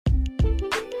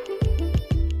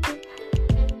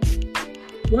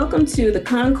Welcome to the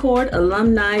Concord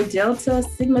Alumni Delta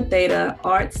Sigma Theta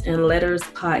Arts and Letters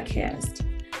podcast.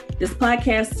 This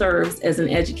podcast serves as an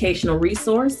educational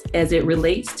resource as it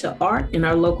relates to art in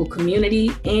our local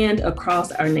community and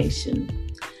across our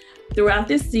nation. Throughout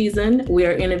this season, we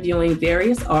are interviewing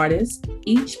various artists,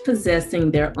 each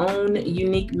possessing their own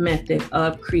unique method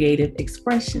of creative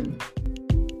expression.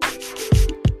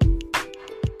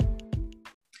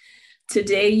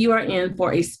 Today, you are in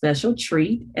for a special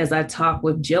treat as I talk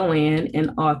with Joanne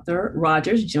and Arthur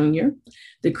Rogers Jr.,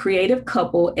 the creative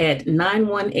couple at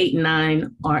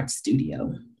 9189 Art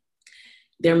Studio.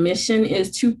 Their mission is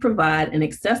to provide an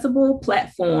accessible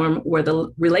platform where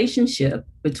the relationship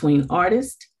between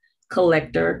artist,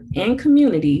 collector, and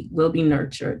community will be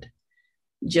nurtured.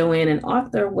 Joanne and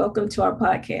Arthur, welcome to our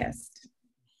podcast.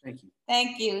 Thank you.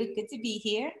 Thank you. Good to be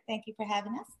here. Thank you for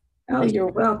having us. Oh, you're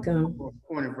welcome. For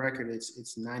point of record,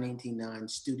 it's 9189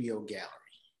 Studio Gallery.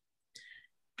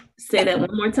 Say that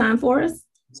one more time for us.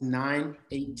 It's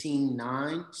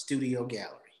 9189 Studio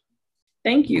Gallery.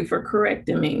 Thank you for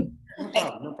correcting me. No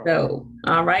problem, no problem. So,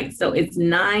 all right, so it's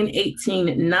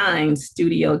 9189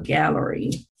 Studio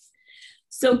Gallery.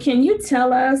 So can you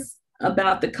tell us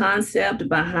about the concept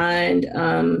behind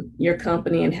your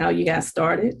company and how you got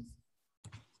started?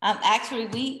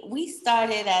 Actually, we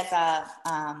started as a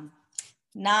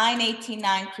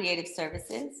 9189 Creative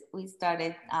Services. We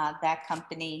started that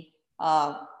company.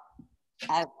 I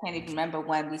can't even remember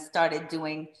when we started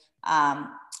doing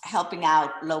helping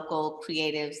out local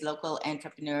creatives, local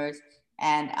entrepreneurs,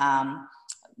 and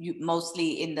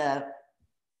mostly in the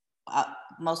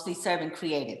mostly serving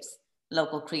creatives,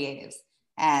 local creatives,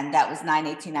 and that was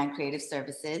 9189 Creative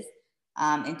Services.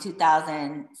 In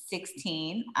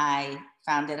 2016, I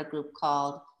founded a group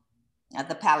called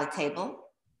The Palette Table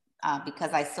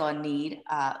because I saw a need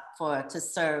to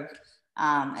serve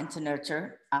and to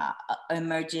nurture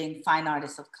emerging fine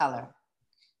artists of color.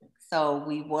 So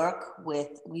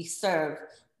we serve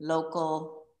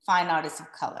local fine artists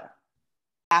of color.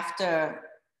 After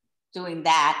doing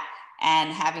that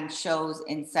and having shows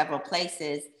in several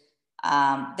places,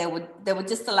 there were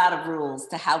just a lot of rules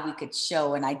to how we could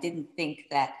show, and I didn't think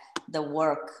that the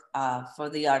work for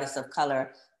the artists of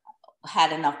color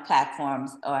had enough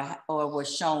platforms or were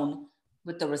shown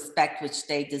with the respect which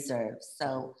they deserve.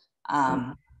 So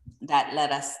that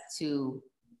led us to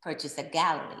purchase a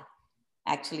gallery.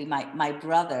 Actually, my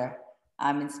brother,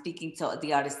 in speaking to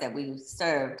the artists that we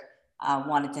served,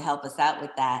 wanted to help us out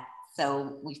with that.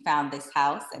 So we found this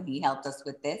house and he helped us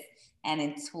with this. And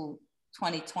in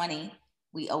 2020,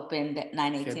 we opened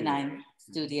 9189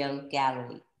 Studio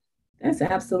Gallery. That's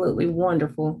absolutely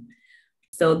wonderful.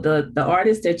 So the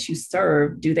artists that you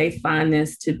serve, do they find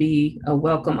this to be a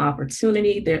welcome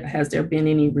opportunity? Has there been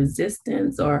any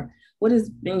resistance, or what has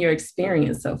been your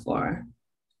experience so far?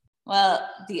 Well,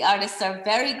 the artists are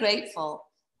very grateful.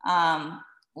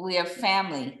 We are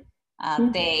family.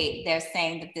 They're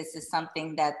saying that this is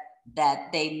something that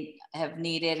they have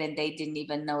needed and they didn't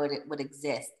even know it would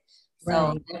exist. So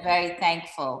right. They're very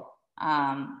thankful.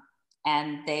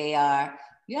 And they are,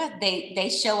 they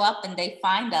show up and they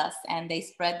find us and they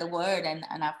spread the word, and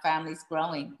our family's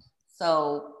growing.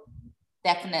 So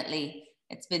definitely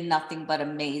it's been nothing but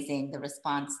amazing, the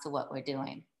response to what we're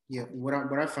doing. Yeah, what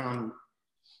I found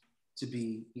to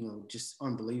be, just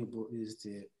unbelievable is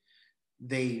that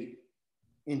they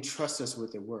entrust us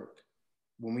with their work.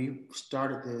 When we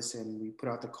started this and we put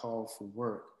out the call for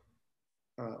work,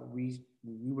 we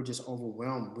were just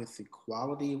overwhelmed with the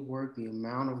quality of work, the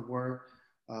amount of work,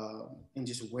 and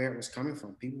just where it was coming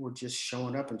from. People were just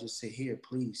showing up and just say, "Here,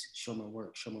 please show my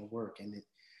work, show my work." And it,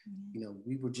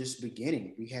 we were just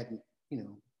beginning. We hadn't,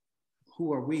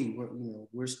 who are we?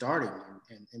 We're starting,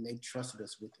 and they trusted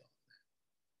us with it.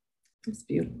 That's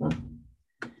beautiful.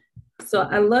 So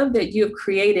I love that you've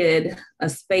created a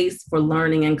space for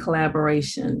learning and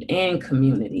collaboration and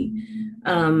community.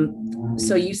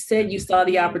 So you said you saw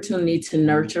the opportunity to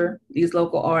nurture these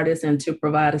local artists and to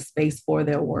provide a space for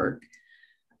their work.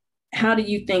 How do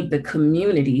you think the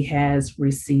community has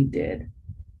received it?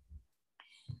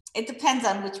 It depends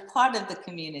on which part of the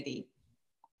community.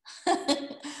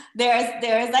 There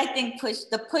is, I think,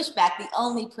 the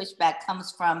only pushback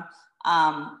comes from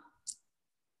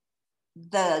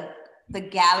the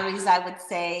galleries, I would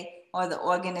say, or the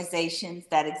organizations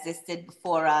that existed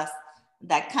before us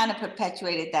that kind of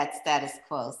perpetuated that status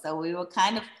quo. So we were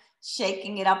kind of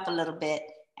shaking it up a little bit.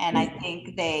 And I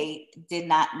think they did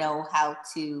not know how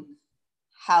to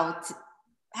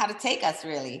take us,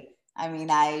 really. I mean,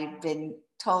 I've been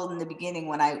told in the beginning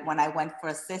when I went for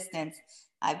assistance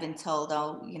I've been told,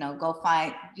 oh, go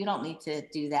find, you don't need to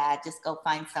do that. Just go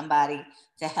find somebody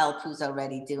to help who's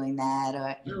already doing that.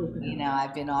 Or,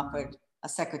 I've been offered a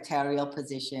secretarial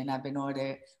position. I've been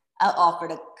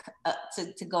offered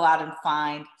to go out and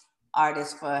find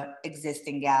artists for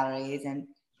existing galleries. And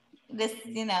this,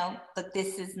 but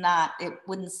this is not, it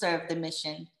wouldn't serve the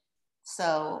mission.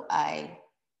 So I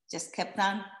just kept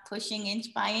on pushing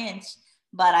inch by inch.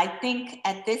 But I think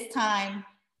at this time,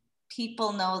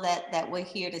 people know that we're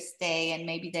here to stay, and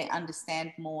maybe they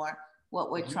understand more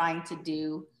what we're trying to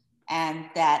do. And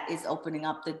that is opening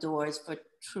up the doors for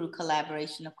true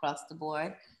collaboration across the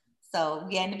board. So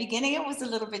yeah, in the beginning, it was a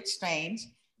little bit strange.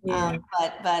 Yeah.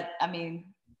 But I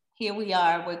mean, here we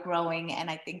are, we're growing, and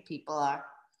I think people are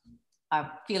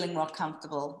feeling more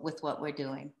comfortable with what we're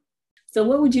doing. So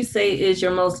what would you say is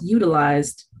your most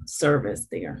utilized service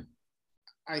there?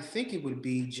 I think it would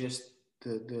be just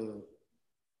the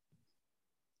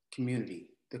community,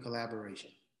 the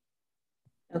collaboration.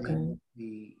 Okay.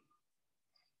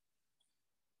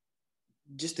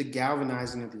 Just the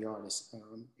galvanizing of the artists.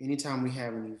 Anytime we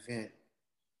have an event,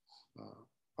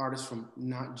 artists from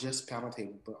not just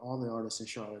Palatable, but all the artists in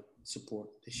Charlotte support,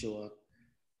 they show up,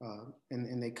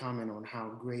 and they comment on how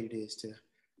great it is to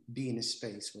be in a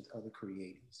space with other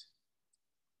creatives.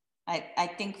 I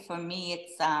think for me,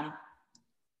 it's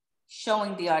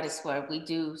showing the artists' work. We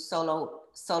do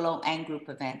solo and group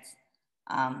events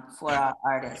for our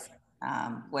artists,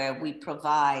 where we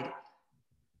provide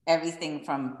everything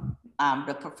from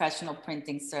the professional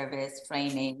printing service,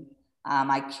 framing.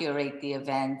 I curate the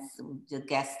events, the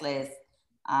guest list,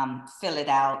 fill it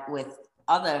out with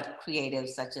other creatives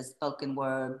such as spoken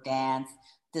word, dance,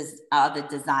 other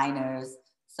designers.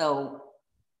 So,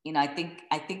 I think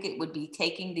it would be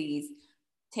taking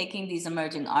these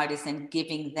emerging artists and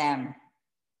giving them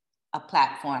a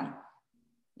platform,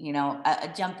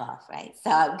 a jump off, right?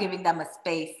 So giving them a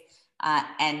space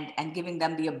and giving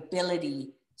them the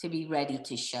ability to be ready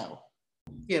to show.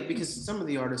 Yeah, because some of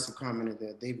the artists have commented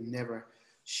that they've never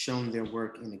shown their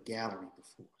work in a gallery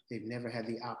before. They've never had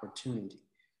the opportunity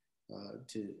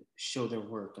to show their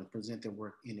work and present their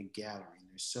work in a gallery. And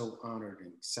they're so honored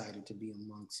and excited to be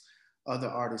amongst other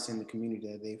artists in the community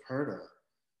that they've heard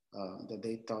of, that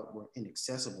they thought were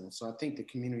inaccessible. So I think the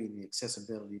community and the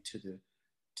accessibility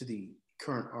to the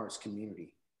current arts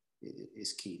community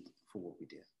is key for what we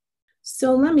do.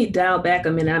 So let me dial back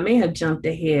a minute. I may have jumped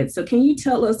ahead. So can you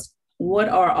tell us what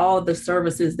are all the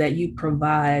services that you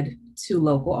provide to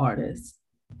local artists?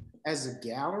 As a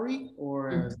gallery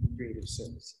or as creative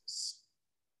services?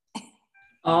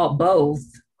 Both.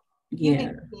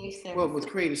 Yeah. Well, with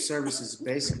creative services,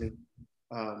 basically,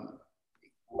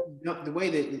 the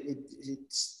way that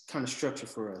it's kind of structured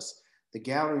for us, the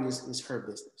gallery is her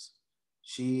business.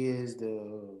 She is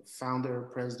the founder,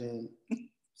 president,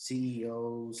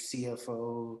 CEO,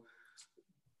 CFO,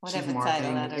 whatever chief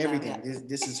marketing, title, everything. Yeah.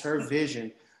 This is her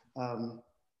vision.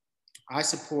 I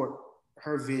support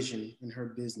her vision and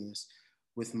her business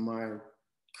with my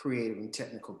creative and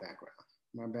technical background.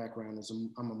 My background is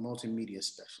I'm a multimedia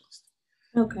specialist.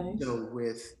 Okay. So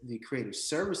with the creative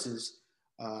services,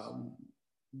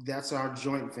 that's our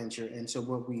joint venture. And so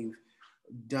what we've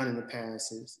done in the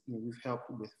past is we've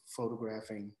helped with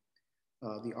photographing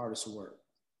the artist's work,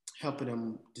 helping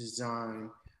them design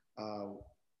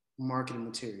marketing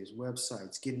materials,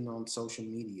 websites, getting on social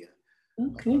media,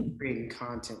 creating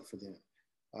content for them,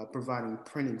 providing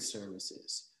printing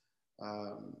services,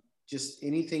 just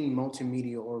anything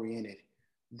multimedia oriented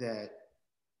that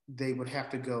they would have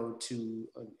to go to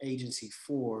an agency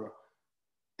for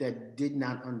that did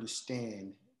not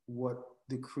understand what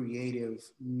the creative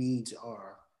needs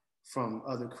are from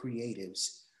other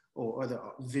creatives or other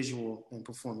visual and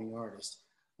performing artists.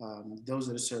 Those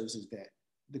are the services that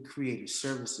the creative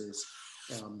services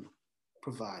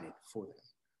provided for them.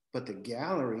 But the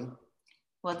gallery.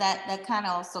 Well, that kind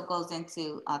of also goes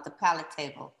into the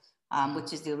Palatable,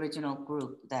 which is the original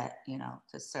group that,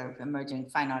 to serve emerging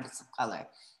fine artists of color.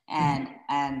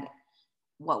 And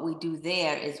what we do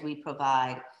there is we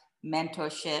provide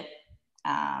mentorship,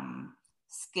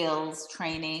 skills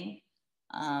training,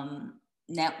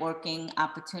 networking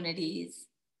opportunities,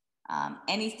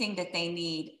 anything that they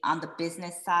need on the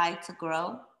business side to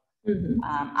grow,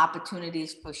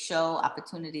 opportunities for show,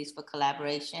 opportunities for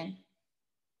collaboration.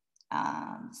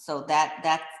 So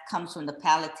that comes from the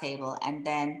Palatable. And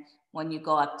then when you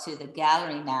go up to the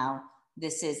gallery now,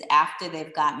 this is after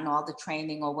they've gotten all the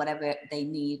training or whatever they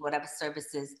need, whatever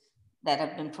services that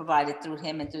have been provided through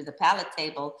him and through the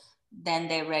Palatable, then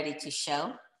they're ready to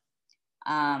show.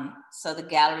 So the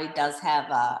gallery does have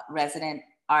resident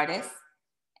artists,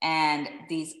 And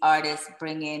these artists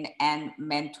bring in and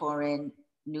mentor in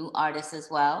new artists as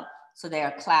well. So there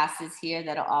are classes here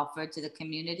that are offered to the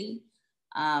community.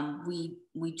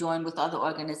 We join with other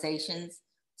organizations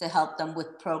to help them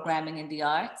with programming in the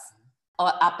arts.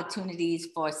 Or opportunities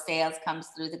for sales comes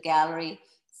through the gallery.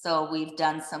 So we've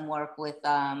done some work with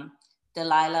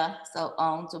Delilah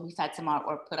So we've had some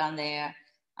artwork put on there.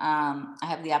 I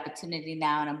have the opportunity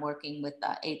now, and I'm working with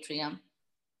Atrium.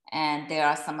 And there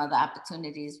are some other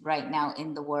opportunities right now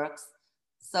in the works.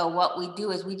 So what we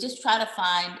do is we just try to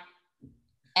find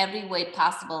every way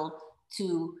possible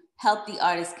to help the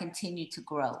artists continue to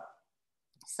grow.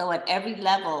 So at every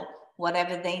level,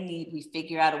 whatever they need, we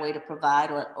figure out a way to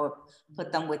provide or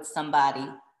put them with somebody,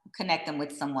 connect them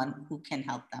with someone who can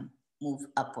help them move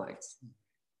upwards.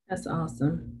 That's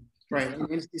awesome. Right,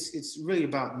 and it's really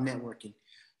about networking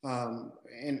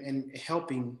and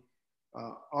helping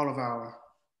all of our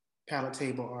palette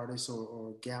table artists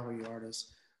or gallery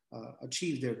artists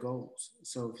achieve their goals.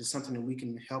 So if it's something that we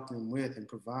can help them with and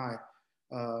provide,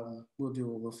 we'll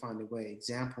do it, we'll find a way.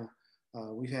 Example,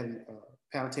 we've had a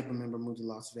palette table member move to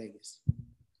Las Vegas,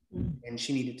 and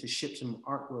she needed to ship some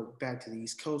artwork back to the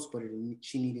East Coast, but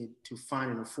she needed to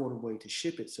find an affordable way to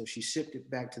ship it. So she shipped it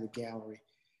back to the gallery,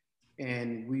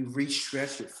 and we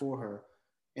restretched it for her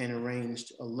and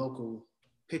arranged a local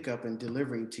pickup and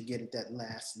delivery to get it that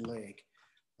last leg.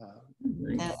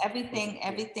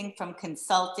 Everything from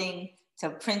consulting to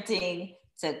printing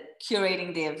to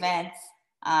curating the events,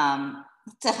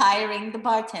 to hiring the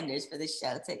bartenders for the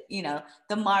show, to, you know,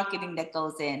 the marketing that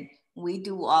goes in. We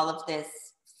do all of this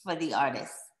for the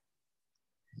artists.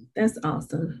 That's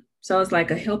awesome. So it's like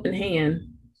a helping hand.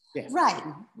 Yeah. Right.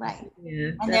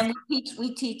 Yeah, and then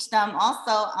we teach them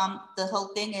also, the whole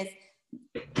thing is,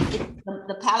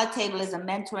 the palette table is a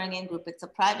mentoring in group. It's a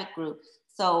private group.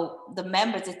 So the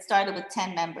members, it started with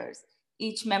 10 members.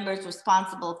 Each member is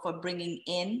responsible for bringing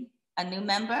in a new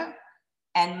member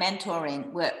and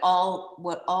mentoring. We're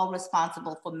all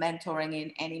responsible for mentoring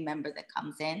in any member that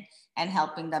comes in and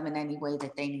helping them in any way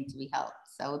that they need to be helped.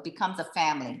 So it becomes a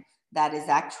family that is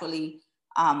actually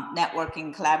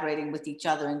networking, collaborating with each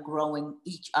other and growing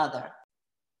each other.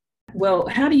 Well,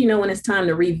 how do you know when it's time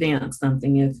to revamp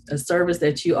something? If a service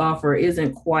that you offer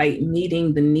isn't quite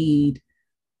meeting the need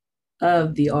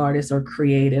of the artist or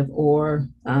creative, or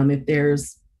if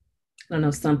there's, I don't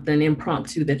know, something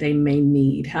impromptu that they may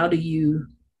need, how do you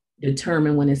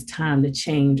determine when it's time to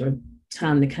change or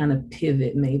time to kind of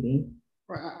pivot maybe?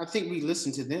 Right, I think we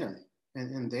listen to them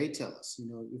and they tell us, you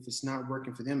know, if it's not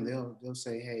working for them, they'll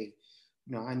say, hey,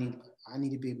 you know, I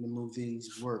need to be able to move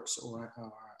these works, or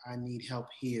I need help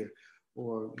here,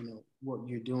 or, you know, what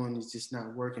you're doing is just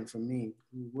not working for me.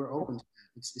 We're open to that.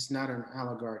 It's not an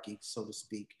oligarchy, so to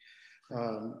speak.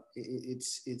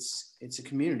 It's a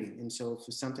community, and so if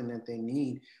it's something that they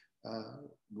need,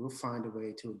 we'll find a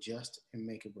way to adjust and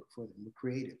make it work for them. We're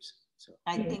creatives. So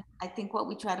I think what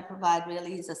we try to provide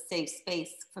really is a safe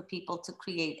space for people to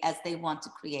create as they want to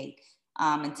create,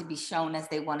 and to be shown as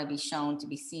they want to be shown, to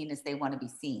be seen as they want to be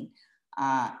seen.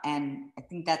 And I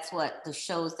think that's what the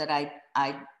shows that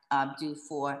I do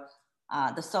for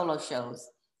the solo shows.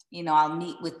 You know, I'll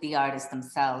meet with the artists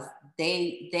themselves.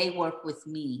 They work with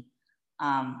me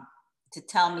to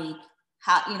tell me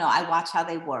how, you know, I watch how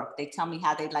they work. They tell me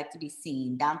how they'd like to be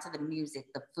seen, down to the music,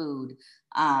 the food,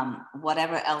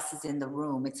 whatever else is in the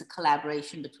room. It's a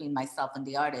collaboration between myself and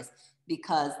the artist,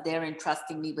 because they're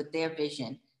entrusting me with their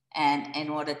vision. And in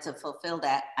order to fulfill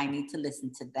that, I need to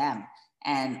listen to them.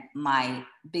 And my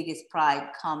biggest pride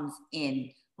comes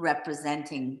in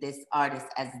representing this artist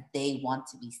as they want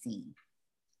to be seen.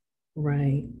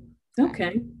 Right.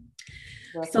 Okay.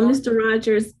 So, Mr.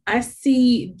 Rogers, I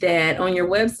see that on your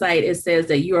website, it says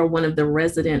that you are one of the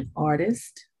resident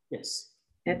artists. Yes.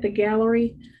 At the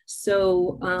gallery.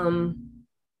 So,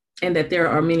 and that there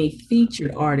are many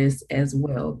featured artists as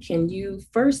well. Can you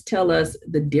first tell us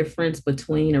the difference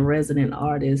between a resident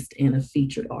artist and a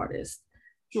featured artist?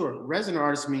 Sure. Resident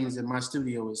artist means that my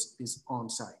studio is on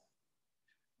site.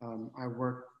 I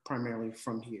work primarily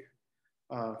from here.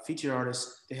 Featured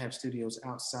artists, they have studios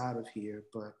outside of here,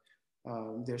 but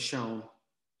they're shown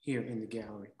here in the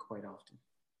gallery quite often.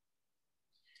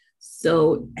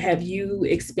 So have you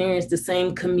experienced the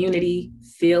same community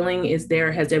feeling? Has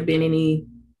there been any,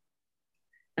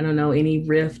 I don't know, any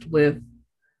rift with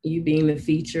you being the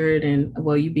featured and,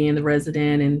 well, you being the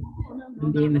resident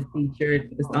and being the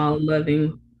featured? It's all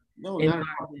loving. No, not at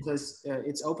all, because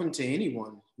it's open to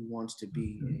anyone who wants to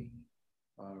be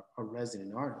a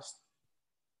resident artist.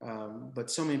 But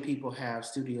so many people have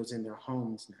studios in their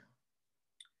homes now.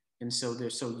 And so they're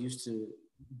so used to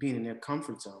being in their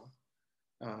comfort zone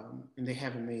and they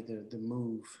haven't made the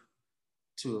move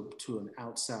to an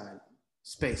outside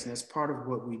space. And that's part of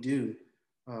what we do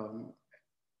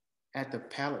at the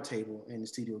palette table in the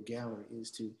studio gallery,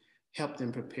 is to help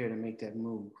them prepare to make that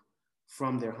move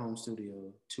from their home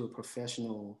studio to a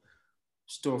professional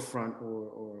storefront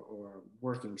or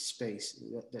working space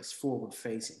that's forward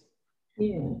facing.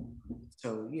 Yeah.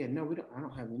 So yeah, no, I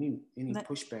don't have any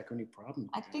pushback or any problem.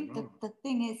 I think that the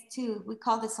thing is too, we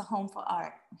call this a home for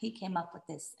art. He came up with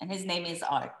this, and his name is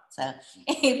Art. So,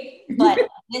 but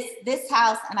this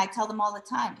house, and I tell them all the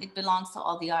time, it belongs to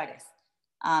all the artists.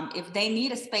 If they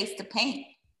need a space to paint,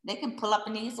 they can pull up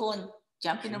an easel and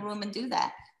jump in the room and do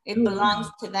that. It belongs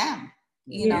to them.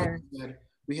 You know.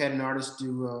 We had an artist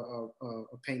do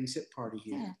a paint and sip party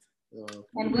here. Yeah.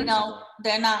 And we know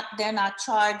they're not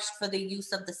charged for the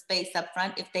use of the space up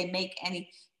front. If they make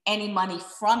any money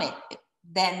from it,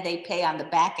 then they pay on the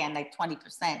back end like 20%,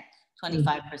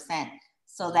 25%.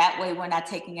 So that way we're not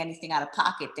taking anything out of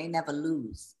pocket. They never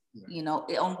lose. Right. You know,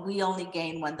 we only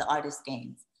gain when the artist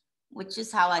gains, which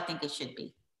is how I think it should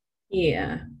be.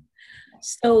 Yeah.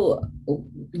 So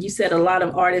you said a lot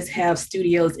of artists have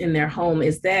studios in their home.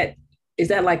 Is that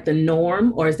like the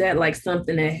norm, or is that like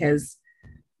something that has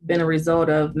been a result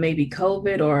of maybe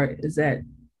COVID, or is that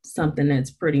something that's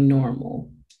pretty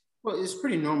normal? Well, it's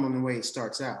pretty normal in the way it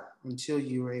starts out until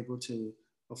you are able to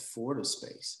afford a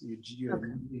space. You're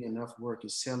doing enough work, you're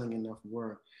selling enough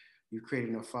work, you're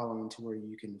creating a following to where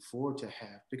you can afford to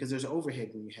have, because there's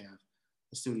overhead when you have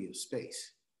a studio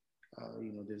space.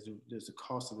 You know, there's the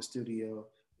cost of a studio,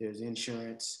 there's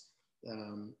insurance,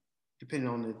 depending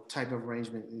on the type of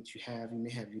arrangement that you have, you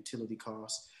may have utility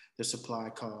costs, there's supply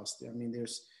costs. I mean,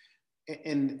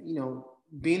 and you know,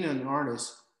 being an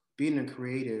artist, being a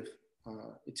creative,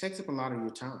 it takes up a lot of your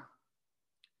time.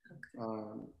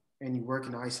 And you work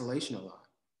in isolation a lot.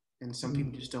 And some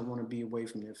people just don't want to be away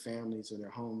from their families or their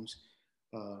homes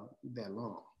that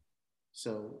long.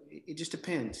 So it just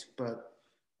depends. But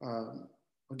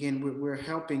again, we're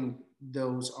helping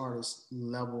those artists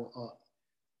level up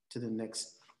to the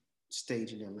next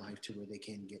stage in their life to where they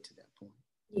can get to that point.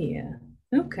 Yeah.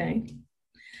 Okay.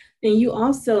 And you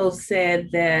also said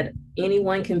that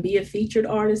anyone can be a featured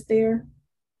artist there.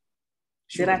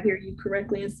 Sure. Did I hear you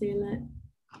correctly in saying that?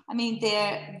 I mean,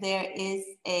 there is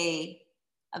a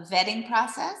vetting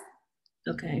process.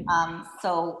 Okay.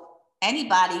 So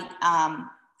anybody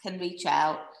can reach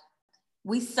out.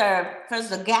 We serve, first,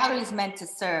 the gallery is meant to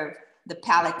serve the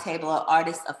palette table of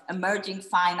artists, of emerging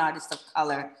fine artists of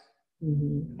color,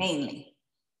 mainly.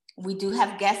 We do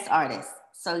have guest artists.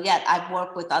 So yeah, I've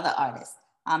worked with other artists.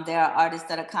 There are artists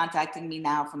that are contacting me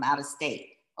now from out of state,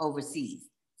 overseas.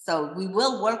 So we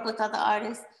will work with other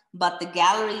artists, but the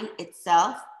gallery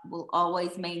itself will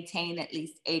always maintain at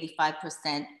least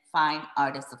 85% fine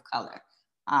artists of color.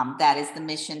 That is the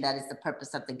mission, that is the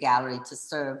purpose of the gallery, to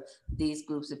serve these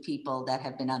groups of people that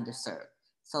have been underserved.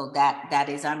 So that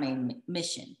is our main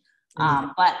mission.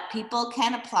 But people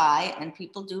can apply, and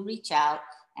people do reach out,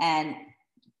 and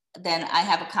then I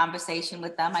have a conversation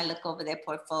with them. I look over their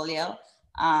portfolio,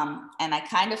 and I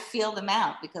kind of feel them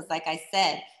out, because like I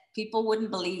said, people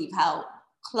wouldn't believe how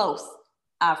close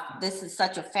this is,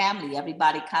 such a family.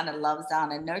 Everybody kind of loves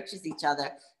on and nurtures each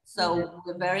other. So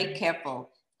we're very careful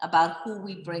about who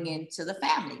we bring into the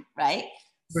family, right?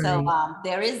 So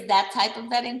there is that type of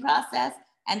vetting process,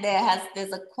 and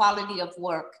there's a quality of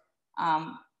work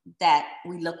that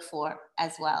we look for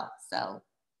as well. So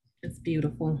it's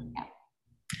beautiful. Yeah.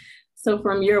 So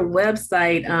from your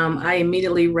website, I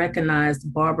immediately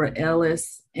recognized Barbara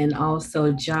Ellis and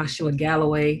also Joshua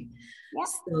Galloway. Yeah.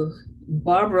 So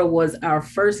Barbara was our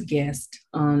first guest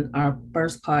on our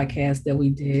first podcast that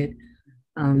we did.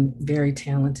 Very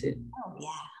talented. Oh yeah.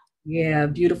 Yeah,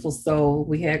 beautiful soul.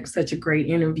 We had such a great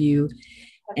interview.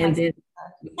 And then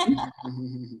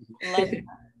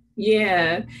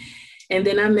yeah. And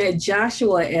then I met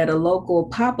Joshua at a local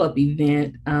pop-up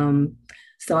event.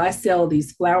 So I sell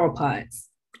these flower pots,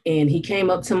 and he came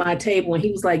up to my table and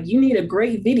he was like, "You need a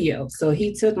great video." So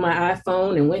he took my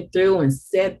iPhone and went through and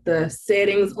set the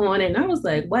settings on it. And I was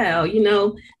like, wow, you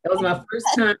know, that was my first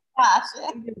time. I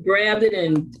grabbed it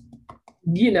and,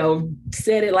 you know,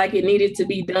 said it like it needed to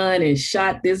be done and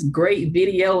shot this great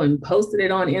video and posted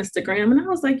it on Instagram. And I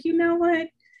was like, you know what?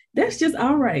 That's just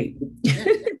all right.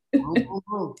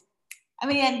 I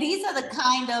mean, and these are the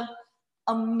kind of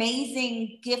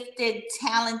amazing, gifted,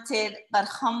 talented, but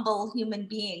humble human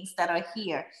beings that are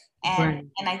here. And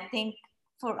I think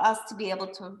for us to be able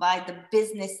to provide the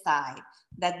business side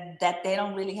that they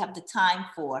don't really have the time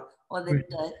for, or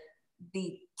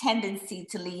the tendency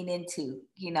to lean into,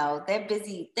 you know, they're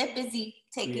busy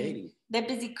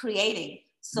creating.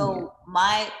 So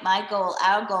my goal,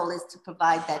 our goal is to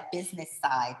provide that business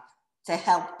side to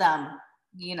help them,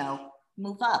 you know,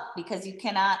 move up, because you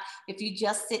cannot, if you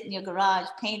just sit in your garage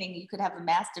painting, you could have a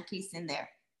masterpiece in there.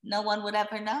 No one would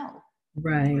ever know.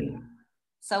 Right.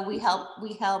 So we help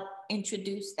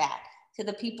introduce that to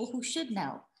the people who should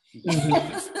know.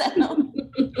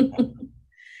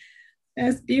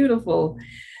 That's beautiful.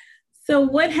 So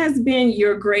what has been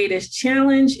your greatest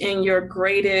challenge and your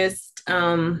greatest,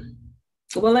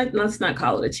 well, let's not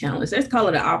call it a challenge. Let's call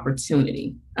it an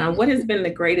opportunity. What has been the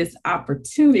greatest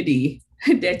opportunity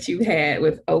that you had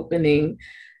with opening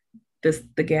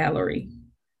the gallery?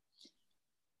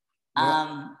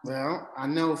 Well, I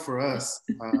know for us,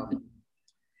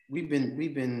 we've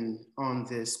been on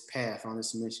this path, on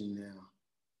this mission now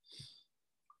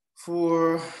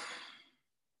for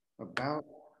about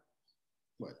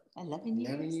what?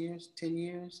 11 years, 10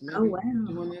 years. Oh, wow.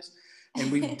 Doing this,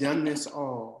 and we've done this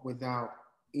all without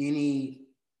any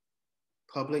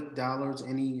public dollars,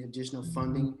 any additional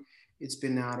funding. It's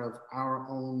been out of our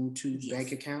own two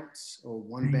bank accounts or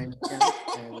one bank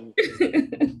account.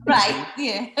 Right.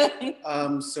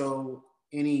 Yeah. So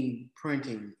any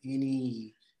printing,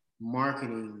 any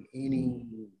marketing, any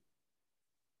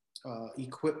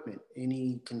equipment,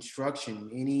 any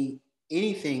construction,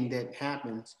 anything that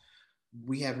happens,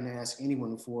 we haven't asked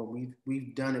anyone for.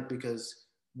 We've done it because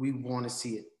we want to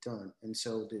see it done. And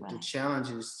so the challenge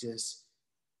is just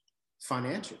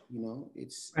financial. You know,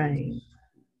 it's right.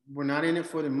 We're not in it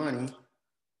for the money,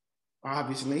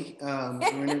 obviously.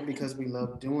 We're in it because we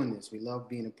love doing this. We love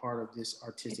being a part of this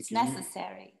artistic community. It's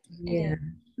necessary. Yeah,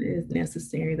 it is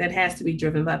necessary. That has to be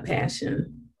driven by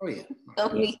passion. Oh, yeah.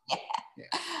 Yeah.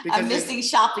 I'm missing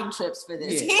shopping trips for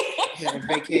this.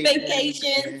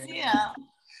 Vacations, yeah.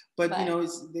 But you know,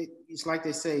 it's like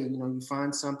they say, you know, you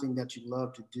find something that you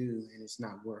love to do and it's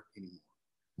not work anymore.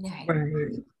 Right.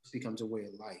 It becomes a way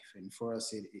of life. And for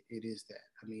us, it is that.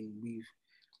 I mean,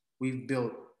 we've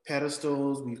built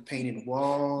pedestals, we've painted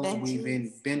walls,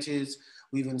 benches,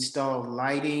 we've installed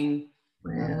lighting.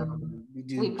 Wow.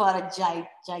 We bought a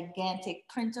gigantic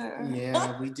printer.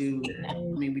 Yeah, we do. I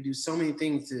mean, we do so many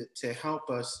things to help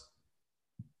us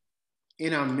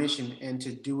in our mission and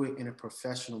to do it in a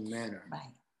professional manner.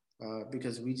 Right.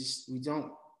 Because we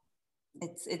don't.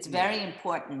 It's very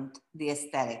important, the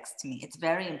aesthetics to me. It's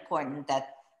very important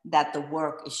that the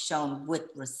work is shown with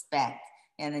respect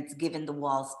and it's given the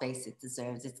wall space it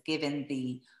deserves. It's given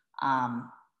the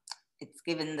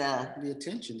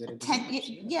attention that it deserves.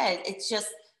 Yeah, it's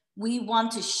just, we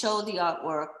want to show the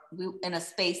artwork in a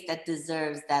space that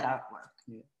deserves that artwork.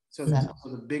 Yeah. So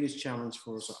the biggest challenge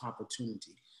for us,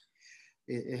 opportunity,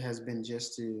 it has been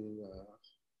just to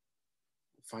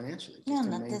financially, just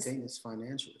to maintain this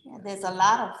financially. Yeah, there's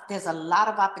a lot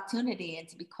of opportunity, and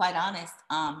to be quite honest,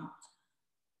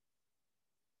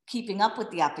 keeping up with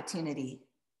the opportunity.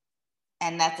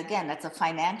 And that's a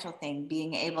financial thing,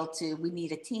 being able to, we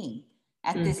need a team.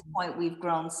 At this point, we've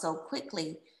grown so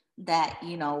quickly that,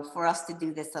 you know, for us to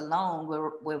do this alone,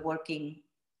 we're working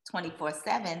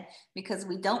 24/7 because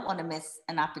we don't want to miss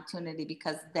an opportunity,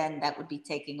 because then that would be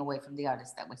taking away from the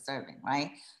artists that we're serving,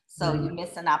 right? So you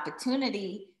miss an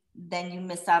opportunity, then you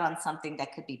miss out on something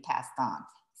that could be passed on.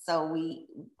 So we,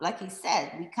 like he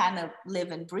said, we kind of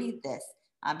live and breathe this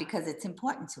because it's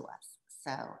important to us.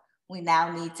 So we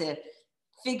now need to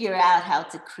figure out how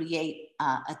to create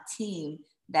a team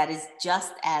that is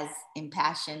just as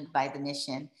impassioned by the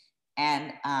mission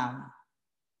and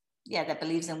that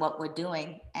believes in what we're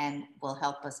doing and will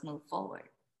help us move forward.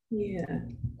 Yeah,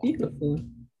 beautiful.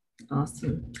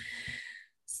 Awesome.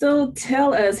 So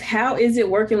tell us, how is it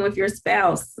working with your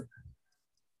spouse?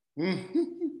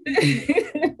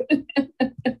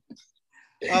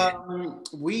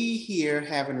 We here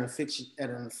have an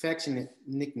affectionate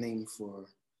nickname for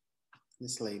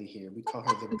this lady here. We call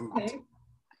her the Boot. Okay.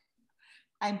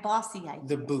 I'm bossy.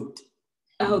 The Boot.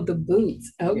 Oh, the Boot.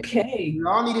 Okay. We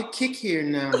all need a kick here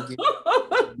now and again.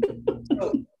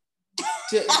 So,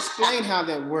 to explain how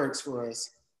that works for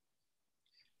us,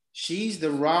 she's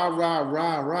the rah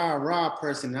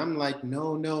person. I'm like,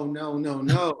 no.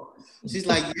 She's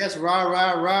like, yes,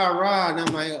 rah. And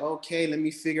I'm like, okay, let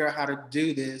me figure out how to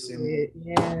do this.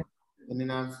 And then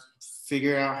I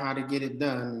figure out how to get it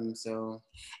done. And so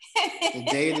the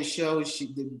day of the show,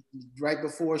 right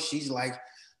before, she's like,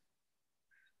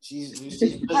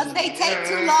 because they take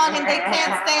too long and they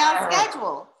can't stay on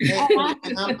schedule.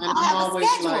 And I'm always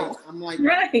like,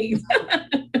 right.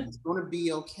 It's gonna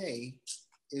be okay.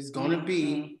 It's gonna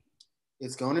be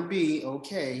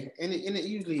okay. And it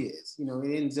usually is, you know,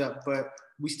 it ends up, but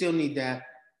we still need that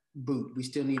boot. We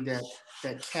still need that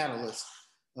catalyst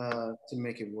to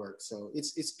make it work. So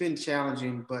it's been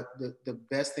challenging, but the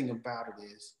best thing about it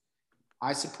is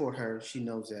I support her. She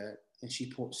knows that, and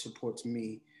she supports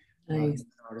me Nice. as an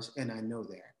artist, and I know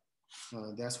that.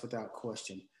 That's without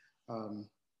question.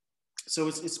 So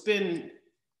it's been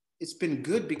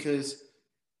good because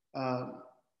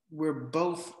we're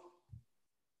both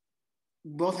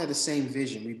have the same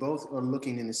vision. We both are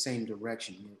looking in the same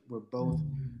direction. We're both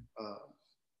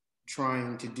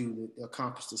trying to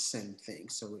accomplish the same thing.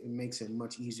 So it makes it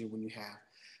much easier when you have,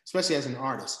 especially as an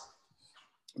artist.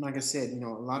 Like I said, a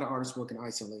lot of artists work in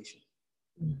isolation.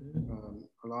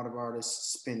 A lot of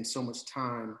artists spend so much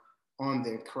time on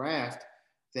their craft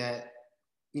that,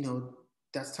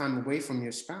 that's time away from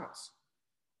your spouse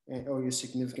or your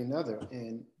significant other.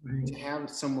 And to have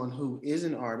someone who is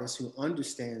an artist, who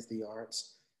understands the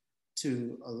arts,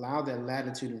 to allow that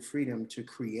latitude and freedom to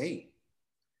create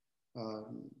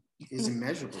is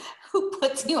immeasurable. Who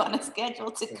puts you on a schedule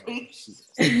to create?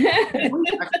 Did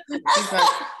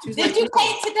you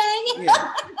paint today?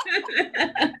 Yeah.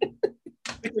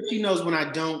 Because she knows when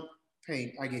I don't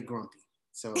paint, I get grumpy.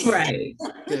 So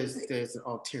there's an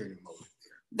ulterior motive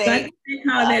there. They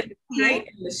call that the kite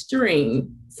and the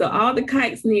string. So all the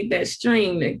kites need that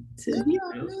string The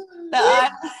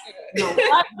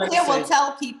artist will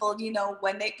tell people,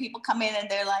 when people come in and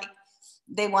they're like,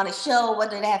 they want to show what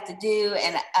do they have to do.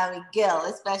 And I mean, Gil,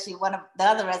 especially one of the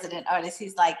other resident artists,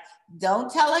 he's like,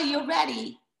 don't tell her you're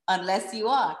ready unless you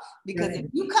are. Because if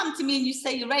you come to me and you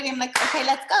say you're ready, I'm like, okay,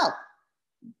 let's go.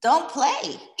 Don't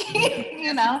play,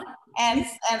 And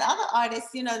other artists,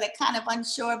 they're kind of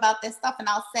unsure about their stuff. And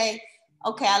I'll say,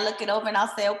 okay, I'll look it over and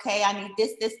I'll say, okay, I need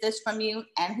this from you.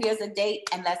 And here's a date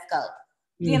and let's go.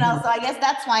 So I guess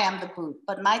that's why I'm the boot.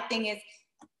 But my thing is,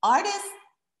 artists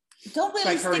don't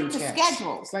really stick to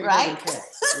schedules, right?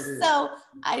 So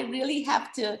I really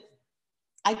have to,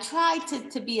 I try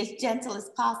to be as gentle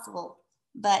as possible.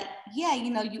 But yeah,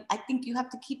 I think you have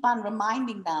to keep on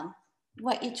reminding them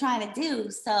what you're trying to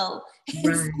do. So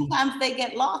sometimes they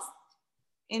get lost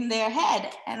in their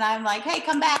head. And I'm like, hey,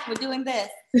 come back, we're doing this.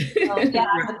 So yeah,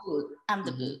 I'm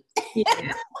the boot.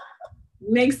 Yeah.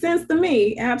 Makes sense to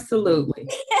me, absolutely.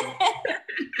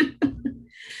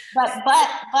 But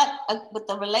with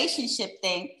the relationship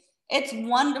thing, it's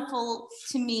wonderful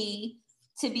to me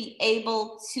to be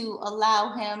able to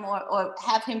allow him or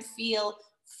have him feel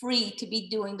free to be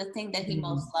doing the thing that he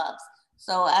most loves.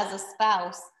 So as a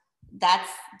spouse,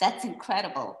 that's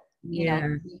incredible,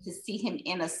 to see him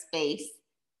in a space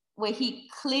where he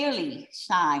clearly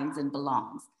shines and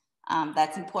belongs.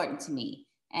 That's important to me.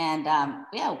 And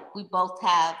we both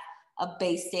have a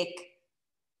basic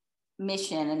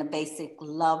mission and a basic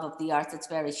love of the arts. It's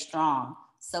very strong.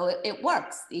 So it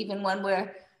works. Even when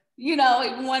we're,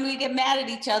 even when we get mad at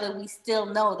each other, we still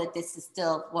know that this is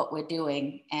still what we're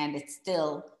doing. And it's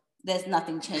still, there's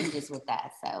nothing changes with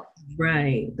that. So.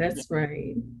 Right. That's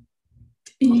right.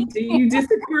 Do you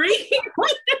disagree?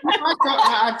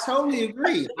 I totally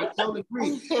agree.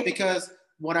 Because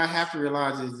what I have to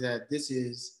realize is that this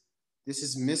is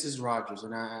Mrs. Rogers,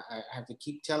 and I have to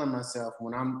keep telling myself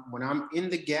when I'm in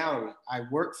the gallery, I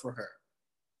work for her.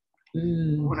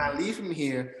 When I leave from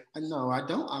here, I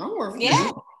don't work for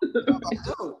you.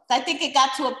 I think it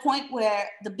got to a point where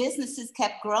the businesses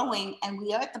kept growing, and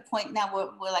we are at the point now where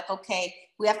we're like, okay,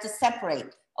 we have to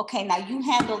separate. Okay, now you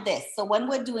handle this. So when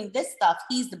we're doing this stuff,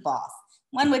 he's the boss.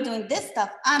 When we're doing this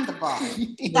stuff, I'm the boss.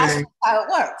 That's how it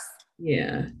works.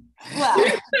 Yeah. Well,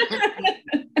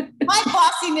 my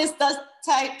bossiness does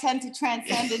tend to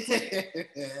transcend into.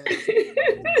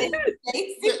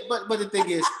 but the thing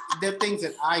is, there are things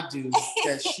that I do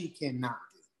that she cannot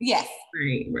do. Yes.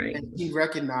 Right. And she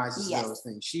recognizes those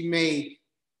things. She may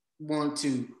want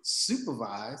to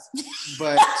supervise,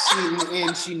 but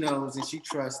she knows and she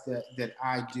trusts that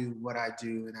I do what I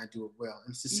do and I do it well.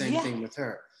 And it's the same thing with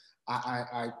her.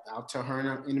 I'll tell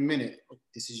her in a minute,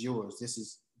 this is yours. This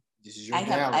is your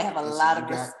gallery. I have a lot of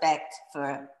respect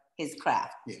for his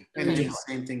craft. Yeah, and I do the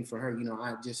same thing for her.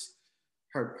 I just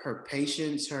her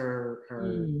patience, her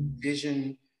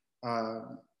vision,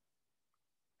 her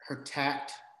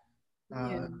tact.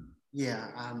 No,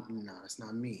 it's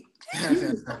not me.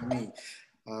 That's not me.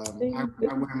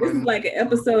 This is like an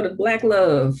episode of Black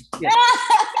Love. Yeah.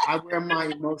 I wear my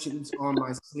emotions on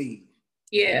my sleeve.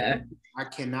 Yeah. I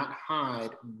cannot hide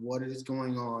what is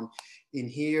going on in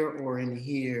here or in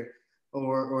here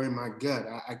or in my gut.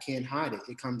 I can't hide it.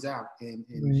 It comes out. And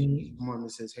someone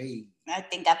that says, hey. I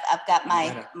think I've got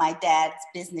my dad's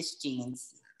business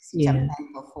genes, which I've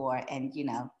done before. And,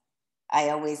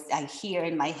 I hear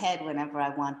in my head whenever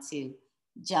I want to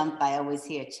jump, I always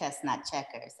hear chestnut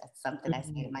checkers. That's something I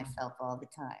say to myself all the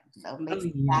time. So it makes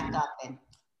me back up and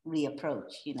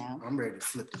reapproach, you know. I'm ready to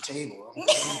flip the table.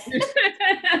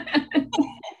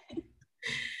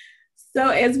 So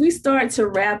as we start to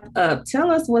wrap up,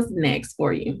 tell us what's next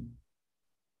for you.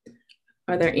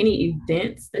 Are there any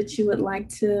events that you would like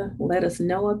to let us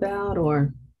know about,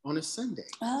 or? On a Sunday.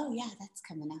 Oh yeah, that's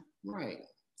coming up. Right.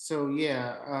 So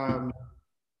yeah,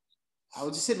 I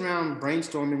was just sitting around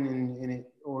brainstorming in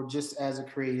it, or just as a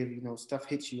creative, you know, stuff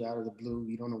hits you out of the blue.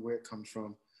 You don't know where it comes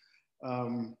from.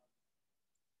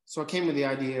 So I came with the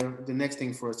idea, the next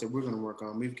thing for us that we're going to work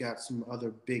on. We've got some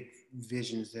other big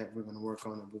visions that we're going to work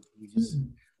on that we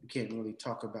can't really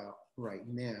talk about right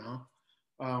now.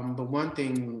 But one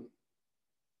thing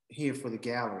here for the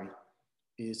gallery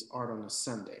is Art on a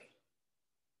Sunday.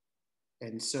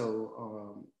 And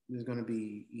so there's going to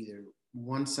be either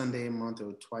one Sunday a month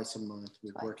or twice a month.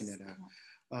 We're working it out.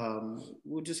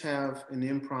 We'll just have an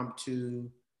impromptu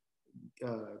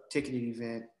ticketed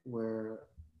event where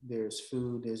there's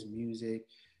food, there's music.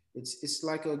 It's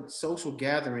like a social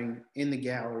gathering in the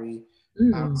gallery.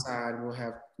 Outside, we'll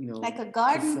have, you know, like a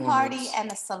garden party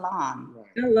and a salon. Right.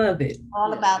 I love it.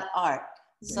 All about art.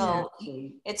 So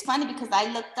it's funny because I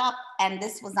looked up and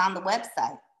this was on the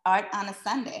website, Art on a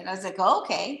Sunday. And I was like, oh,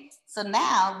 okay. So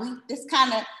now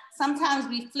sometimes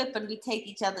we flip and we take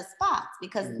each other's spots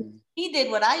because he did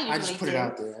what I usually just put do. It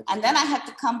out there. And then I have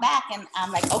to come back and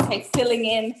I'm like, okay, filling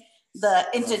in the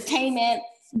entertainment.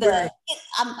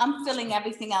 I'm filling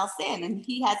everything else in, and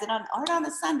he has it on Art on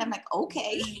a Sunday. I'm like,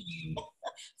 okay.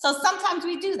 So sometimes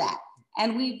we do that,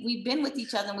 and we've been with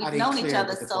each other and we've known each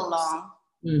other so long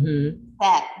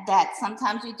that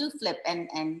sometimes we do flip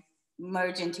and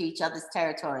merge into each other's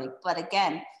territory. But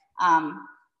again,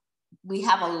 we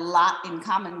have a lot in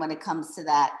common when it comes to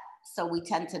that. So we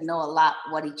tend to know a lot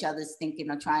what each other's thinking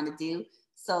or trying to do.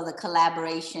 So the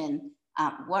collaboration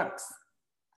works.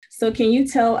 So can you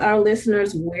tell our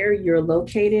listeners where you're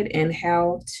located and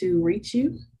how to reach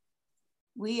you?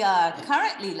 We are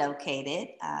currently located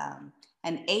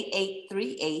an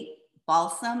 8838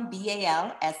 Balsam,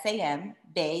 B-A-L-S-A-M,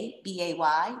 Bay,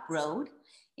 B-A-Y Road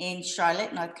in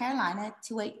Charlotte, North Carolina,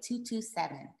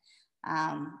 28227.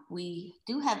 We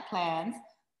do have plans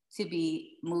to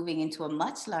be moving into a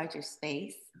much larger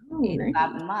space in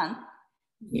about a month.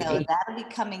 So that'll be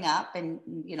coming up, and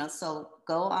you know, so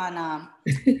go on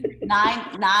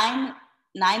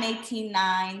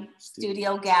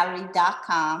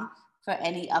 9189studiogallery.com for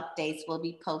any updates. Will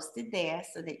be posted there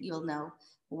so that you'll know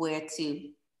where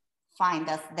to find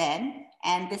us then.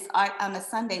 And this Art on a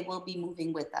Sunday will be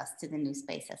moving with us to the new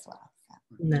space as well. So.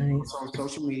 Nice. On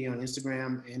social media, on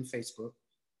Instagram and Facebook,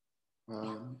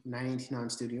 989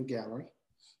 Studio Gallery.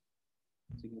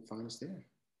 So you can find us there.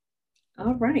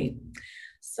 All right.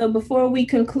 So before we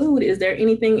conclude, is there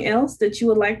anything else that you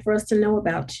would like for us to know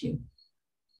about you?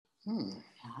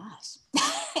 Gosh.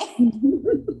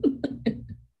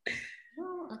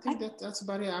 Well, I think that's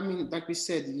about it. I mean, like we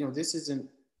said, you know, this isn't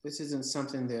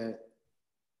something that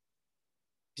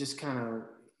just kind of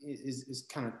is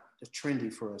kind of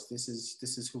trendy for us. This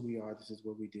is who we are. This is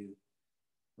what we do.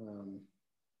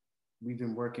 We've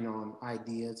been working on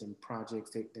ideas and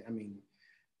projects that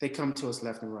they come to us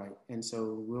left and right. And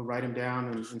so we'll write them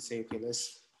down and say, okay,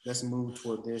 let's move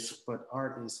toward this. But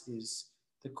art is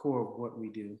the core of what we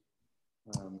do.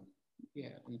 And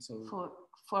so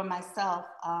for myself,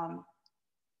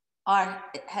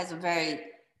 art has a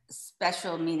very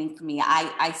special meaning for me.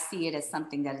 I see it as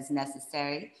something that is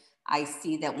necessary. I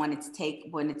see that when it's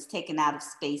taken out of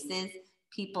spaces,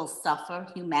 people suffer,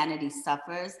 humanity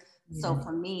suffers. Yeah. So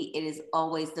for me, it is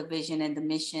always the vision and the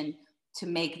mission to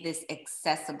make this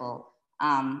accessible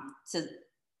to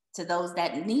those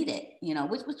that need it, you know,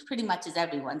 which pretty much is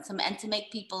everyone, and to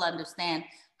make people understand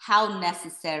how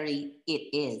necessary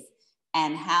it is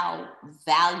and how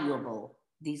valuable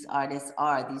these artists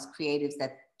are, these creatives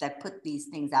that put these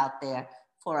things out there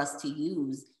for us to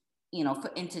use, you know,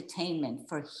 for entertainment,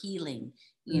 for healing,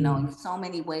 you know, in so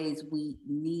many ways we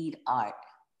need art.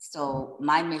 So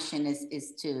my mission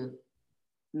is to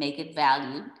make it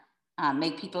valued,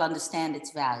 make people understand its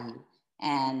value,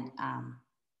 and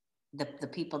the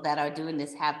people that are doing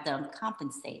this have them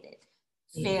compensated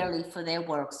fairly for their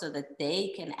work so that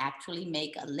they can actually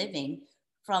make a living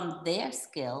from their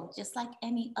skill, just like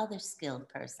any other skilled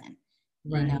person.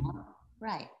 Right. You know?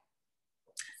 Right.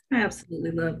 I absolutely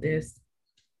love this.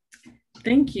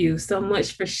 Thank you so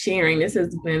much for sharing. This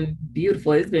has been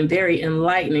beautiful. It's been very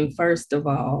enlightening, first of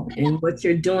all, and what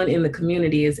you're doing in the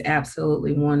community is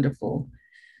absolutely wonderful.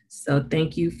 So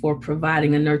thank you for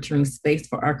providing a nurturing space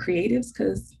for our creatives,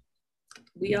 because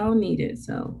we all need it.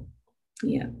 So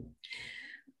Yeah.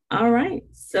 All right.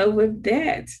 So with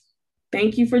that,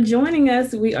 thank you for joining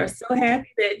us. We are so happy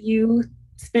that you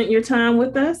spent your time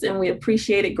with us, and we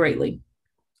appreciate it greatly.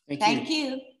 Thank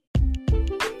you.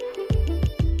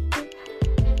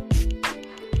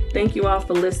 Thank you all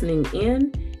for listening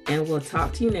in, and we'll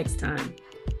talk to you next time.